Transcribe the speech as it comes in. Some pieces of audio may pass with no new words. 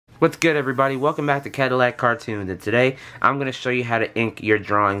What's good, everybody? Welcome back to Cadillac Cartoonz, and today I'm going to show you how to ink your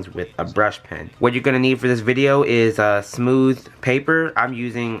drawings with a brush pen. What you're going to need for this video is smooth paper. I'm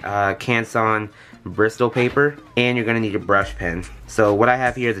using Canson Bristol paper, and you're going to need a brush pen. So what I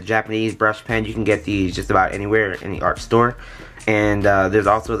have here is a Japanese brush pen. You can get these just about anywhere, any art store. And there's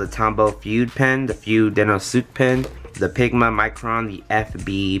also the 𝓒𝓵𝓵𝓵𝓪𝓬 pen, the Fude Brush Pen, the Pigma Micron, the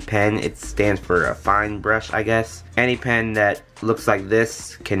FB pen. It stands for a fine brush, I guess. Any pen that looks like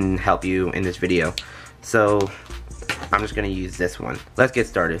this can help you in this video. So I'm just going to use this one. Let's get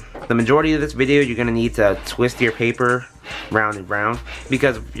started. The majority of this video, you're going to need to twist your paper round and round,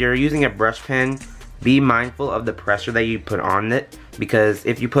 because if you're using a brush pen, be mindful of the pressure that you put on it, because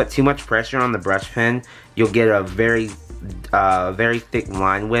if you put too much pressure on the brush pen, you'll get a very thick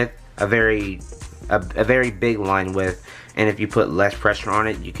line width, a very big line width, and if you put less pressure on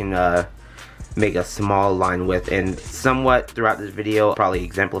it, you can make a small line width. And somewhat throughout this video I'll probably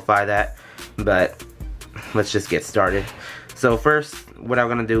exemplify that, but let's just get started. So first, what I'm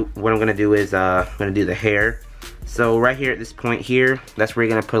gonna do is I'm gonna do the hair. So right here at this point here, that's where you're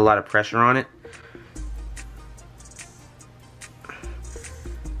gonna put a lot of pressure on it.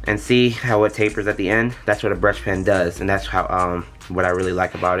 And see how it tapers at the end? That's what a brush pen does, and that's how what I really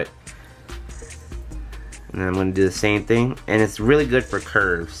like about it. And then I'm going to do the same thing, and it's really good for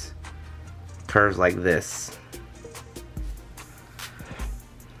curves like this.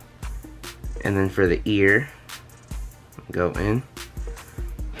 And then for the ear, go in,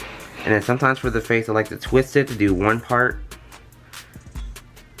 and then sometimes for the face I like to twist it to do one part,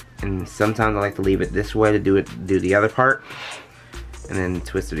 and sometimes I like to leave it this way to do the other part. And then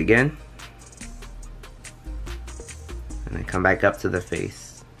twist it again, and then come back up to the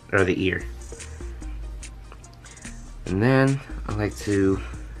face, or the ear. And then I like to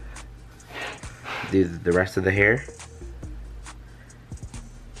do the rest of the hair.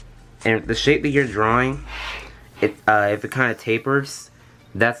 And the shape that you're drawing, if it kind of tapers,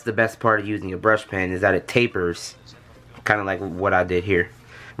 that's the best part of using a brush pen, is that it tapers, kind of like what I did here.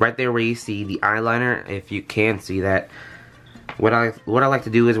 Right there where you see the eyeliner, if you can see that. What I like to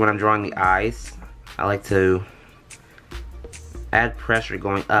do is when I'm drawing the eyes, I like to add pressure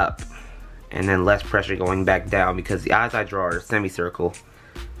going up and then less pressure going back down, because the eyes I draw are a semicircle.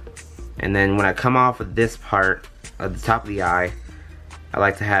 And then when I come off of this part at the top of the eye, I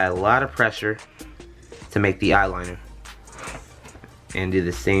like to add a lot of pressure to make the eyeliner, and do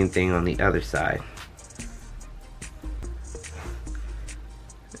the same thing on the other side.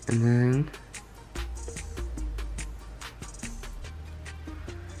 And then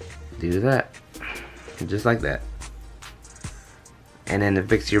do that, just like that. And then to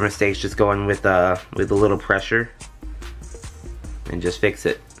fix your mistakes, just go in with a little pressure and just fix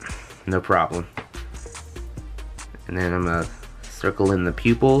it, no problem. And then I'm gonna circle in the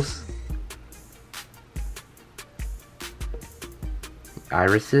pupils,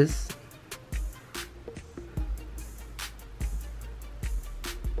 irises,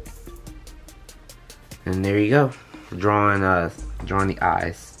 and there you go, drawing the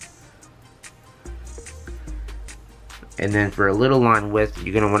eyes. And then for a little line width,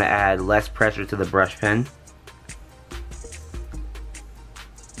 you're going to want to add less pressure to the brush pen.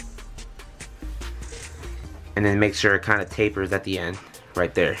 And then make sure it kind of tapers at the end,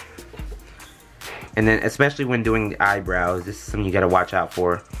 right there. And then especially when doing the eyebrows, this is something you got to watch out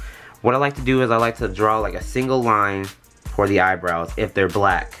for. What I like to do is I like to draw like a single line for the eyebrows if they're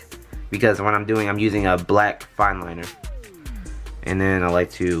black. Because what I'm using a black fine liner. And then I like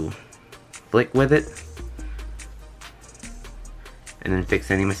to flick with it, and then fix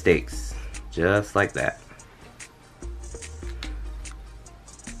any mistakes, just like that.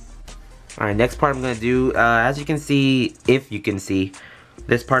 Alright, next part I'm going to do, as you can see, if you can see,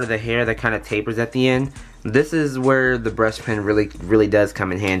 this part of the hair that kind of tapers at the end, this is where the brush pen really does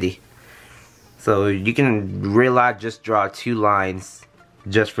come in handy. So you can really just draw 2 lines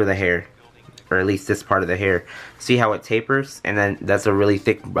just for the hair, or at least this part of the hair. See how it tapers, and then that's a really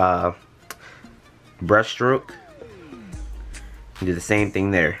thick brush stroke. Do the same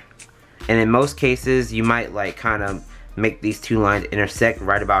thing there. And in most cases you might like kind of make these 2 lines intersect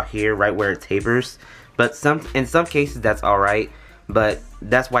right about here, right where it tapers, but in some cases that's alright, but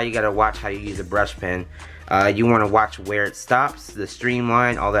that's why you gotta watch how you use a brush pen. You want to watch where it stops, the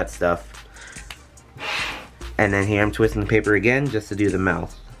streamline, all that stuff. And then here I'm twisting the paper again just to do the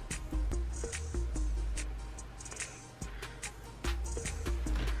mouth.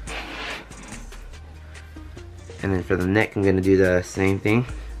 And then for the neck, I'm going to do the same thing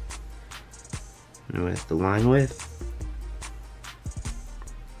with the line width.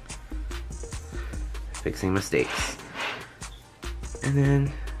 Fixing mistakes. And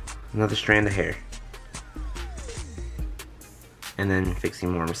then another strand of hair. And then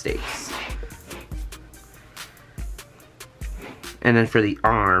fixing more mistakes. And then for the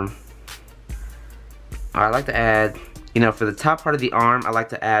arm, I like to add, you know, for the top part of the arm, I like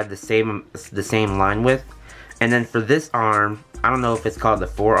to add the same line width. And then for this arm, I don't know if it's called the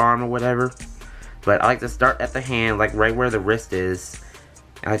forearm or whatever, but I like to start at the hand, like right where the wrist is.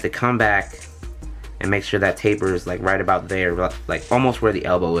 I like to come back and make sure that taper is like right about there, like almost where the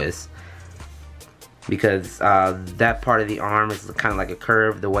elbow is. Because that part of the arm is kind of like a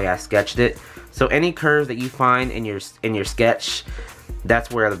curve the way I sketched it. So any curve that you find in your sketch,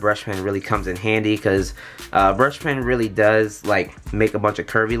 that's where the brush pen really comes in handy, because brush pen really does like make a bunch of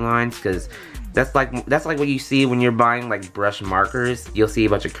curvy lines, because that's like what you see when you're buying like brush markers. You'll see a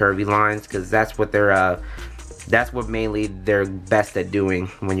bunch of curvy lines, because that's what that's what mainly they're best at doing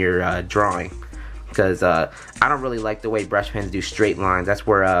when you're drawing. Because I don't really like the way brush pens do straight lines. That's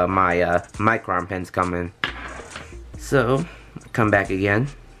where my micron pens come in. So come back again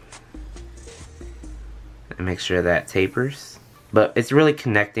and make sure that tapers, but it's really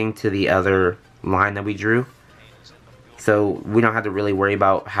connecting to the other line that we drew, so we don't have to really worry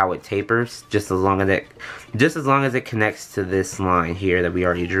about how it tapers, just as long as it connects to this line here that we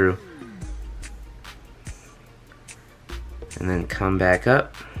already drew. And then come back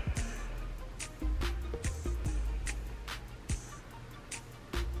up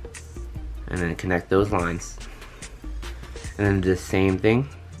and then connect those lines, and then do the same thing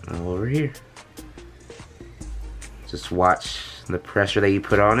all over here. Just watch the pressure that you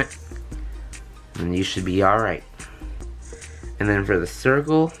put on it, and you should be alright. And then for the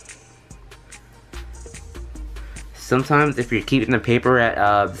circle, sometimes if you're keeping the paper at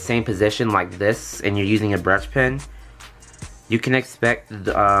the same position like this and you're using a brush pen, you can expect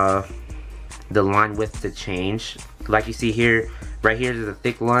the line width to change. Like you see here, right here is a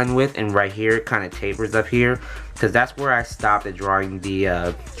thick line width, and right here it kind of tapers up here, because that's where I stopped at drawing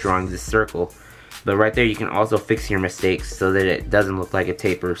the circle. But right there you can also fix your mistakes so that it doesn't look like it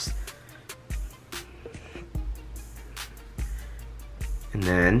tapers. And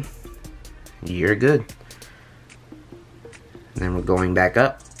then you're good. And then we're going back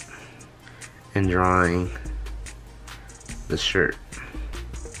up and drawing the shirt.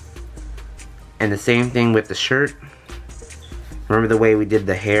 And the same thing with the shirt. Remember the way we did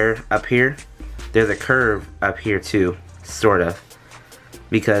the hair up here? There's a curve up here too, sort of.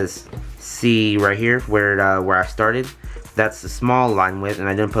 Because see right here where I started, that's the small line width, and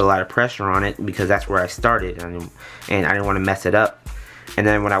I didn't put a lot of pressure on it because that's where I started, and I didn't want to mess it up. And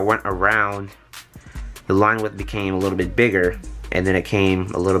then when I went around, the line width became a little bit bigger, and then it came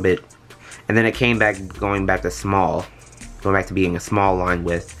a little bit, and then it came back, going back to being a small line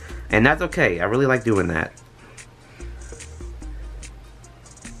width. And that's okay. I really like doing that.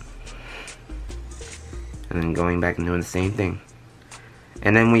 And then going back and doing the same thing.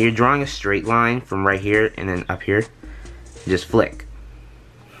 And then when you're drawing a straight line from right here and then up here, just flick.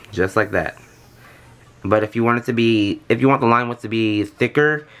 Just like that. But if you want the line width to be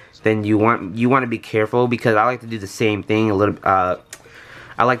thicker, then you want to be careful, because I like to do the same thing I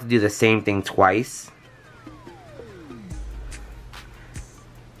like to do the same thing twice.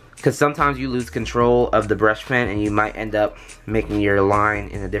 Because sometimes you lose control of the brush pen and you might end up making your line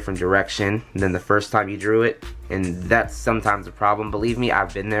in a different direction than the first time you drew it. And that's sometimes a problem. Believe me,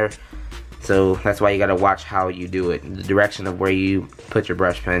 I've been there. So that's why you gotta watch how you do it, the direction of where you put your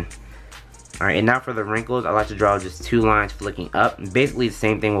brush pen. Alright, and now for the wrinkles, I like to draw just 2 lines flicking up. Basically the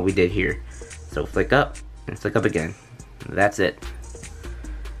same thing what we did here. So flick up and flick up again. That's it.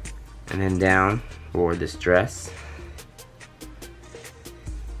 And then down for this dress.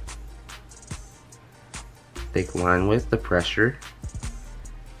 Thick line with the pressure.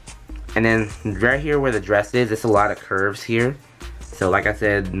 And then right here where the dress is, it's a lot of curves here. So like I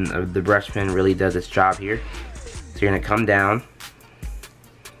said, the brush pen really does its job here. So you're gonna come down.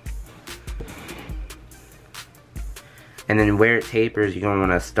 And then where it tapers, you're gonna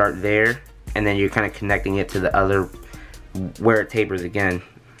wanna start there. And then you're kind of connecting it to the other, where it tapers again.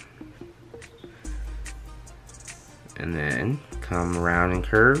 And then come around and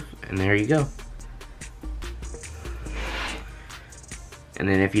curve, and there you go. And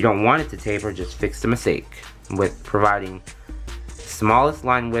then if you don't want it to taper, just fix the mistake with providing smallest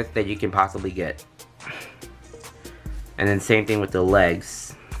line width that you can possibly get. And then same thing with the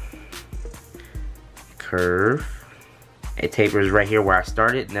legs. Curve. It tapers right here where I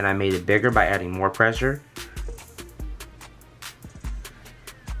started, and then I made it bigger by adding more pressure.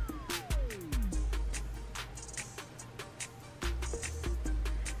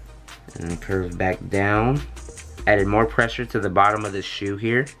 And then curve back down. Added more pressure to the bottom of the shoe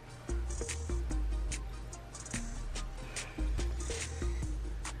here.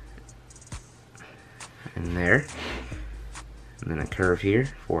 in there. And then a curve here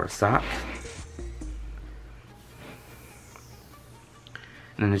for a sock.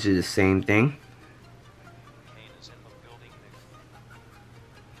 And then this is the same thing.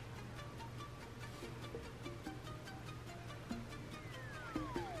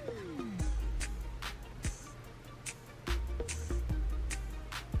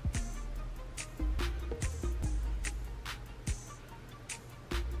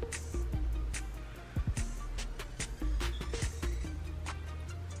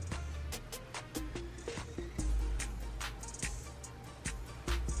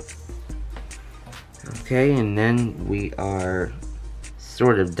 Okay, and then we are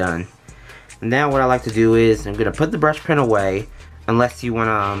sort of done. Now what I like to do is I'm gonna put the brush pen away, unless you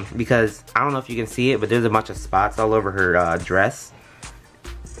wanna, because I don't know if you can see it, but there's a bunch of spots all over her dress.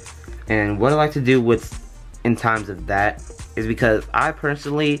 And what I like to do with in times of that is because I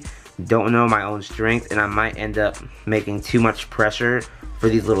personally don't know my own strength, and I might end up making too much pressure for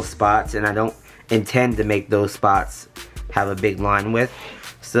these little spots, and I don't intend to make those spots have a big line width.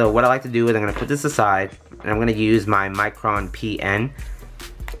 So what I like to do is I'm going to put this aside, and I'm going to use my Micron pen,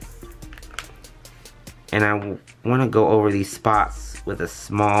 and I want to go over these spots with a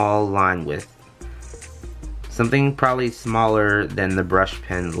small line width. Something probably smaller than the brush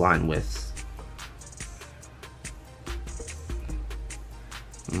pen line widths.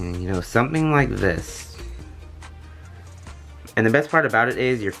 And, you know, something like this. And the best part about it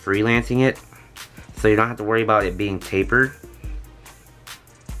is you're freelancing it, so you don't have to worry about it being tapered.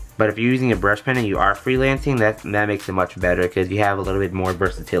 But if you're using a brush pen and you are freelancing, that makes it much better because you have a little bit more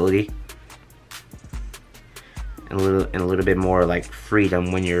versatility and a little bit more like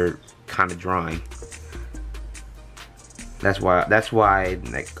freedom when you're kind of drawing. That's why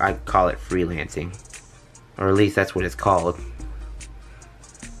like, I call it freelancing, or at least that's what it's called.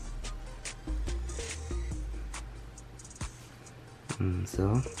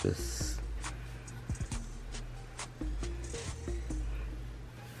 So just.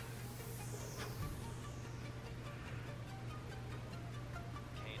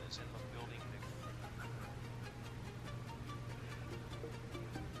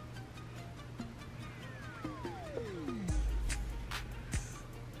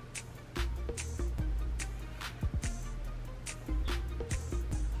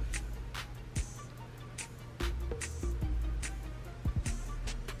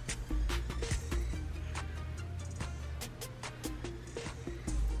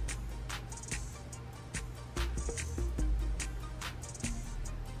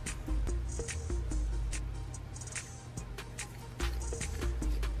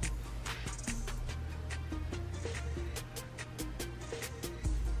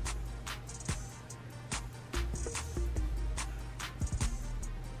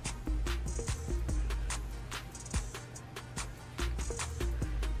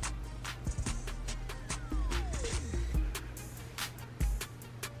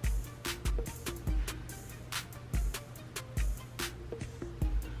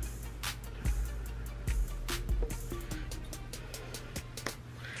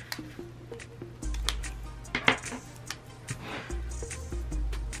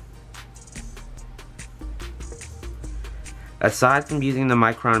 Aside from using the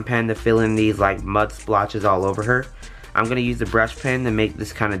Micron pen to fill in these like mud splotches all over her, I'm going to use the brush pen to make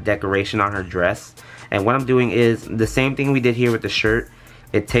this kind of decoration on her dress. And what I'm doing is the same thing we did here with the shirt.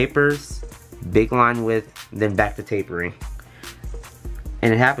 It tapers, big line width, then back to tapering.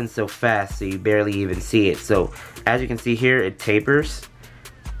 And it happens so fast so you barely even see it. So as you can see here, it tapers,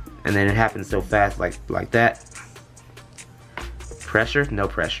 and then it happens so fast like that. Pressure, no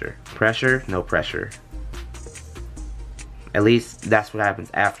pressure. Pressure, no pressure. At least that's what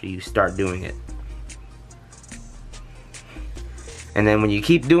happens after you start doing it. And then when you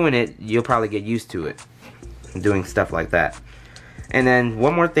keep doing it, you'll probably get used to it, doing stuff like that. And then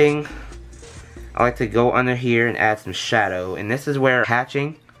one more thing, I like to go under here and add some shadow. And this is where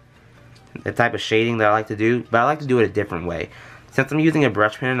hatching, the type of shading that I like to do, but I like to do it a different way. Since I'm using a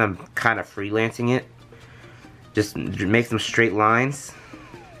brush pen, I'm kind of freelancing it. Just make some straight lines.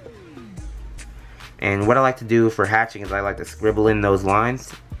 And what I like to do for hatching is I like to scribble in those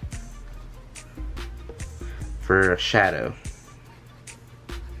lines for a shadow.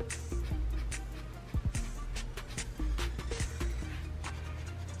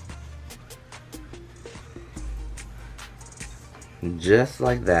 Just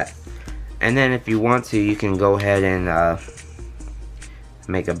like that. And then if you want to, you can go ahead and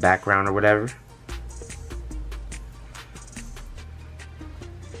make a background or whatever.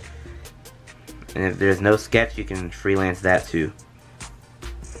 And if there's no sketch, you can freelance that too.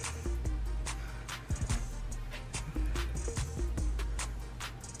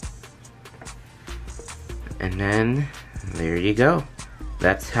 And then, there you go.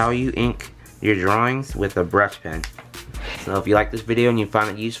 That's how you ink your drawings with a brush pen. So if you like this video and you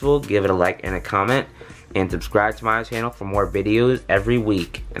find it useful, give it a like and a comment. And subscribe to my channel for more videos every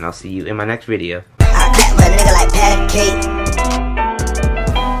week. And I'll see you in my next video. I cut my nigga like pancake.